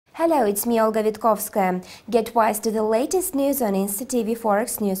Hello, it's me, Olga Vitkovskaya. Get wise to the latest news on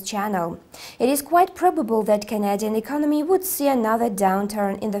InstaForex news channel. It is quite probable that Canadian economy would see another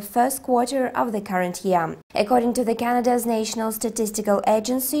downturn in the first quarter of the current year. According to Canada's National Statistical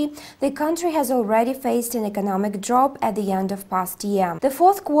Agency, the country has already faced an economic drop at the end of past year. The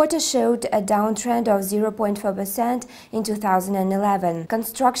fourth quarter showed a downtrend of 0.4% in 2011.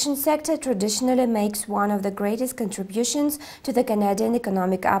 Construction sector traditionally makes one of the greatest contributions to the Canadian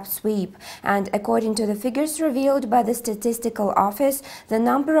economic upsweep, and according to the figures revealed by the Statistical Office, the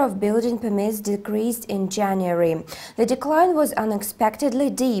number of building permits decreased in January. The decline was unexpectedly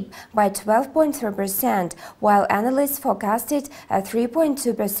deep by 12.3%, while analysts forecasted a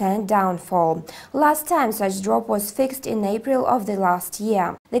 3.2% downfall. Last time such drop was fixed in April of the last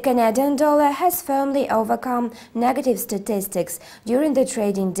year. The Canadian dollar has firmly overcome negative statistics. During the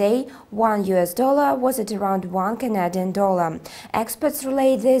trading day, $1 was at around 1 Canadian dollar. Experts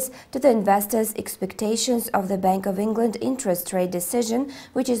relate this to the investors' expectations of the Bank of England interest rate decision,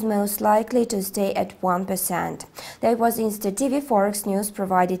 which is most likely to stay at 1%. That was InstaForex news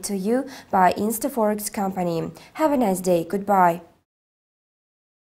provided to you by InstaForex company. Have a nice day. Goodbye.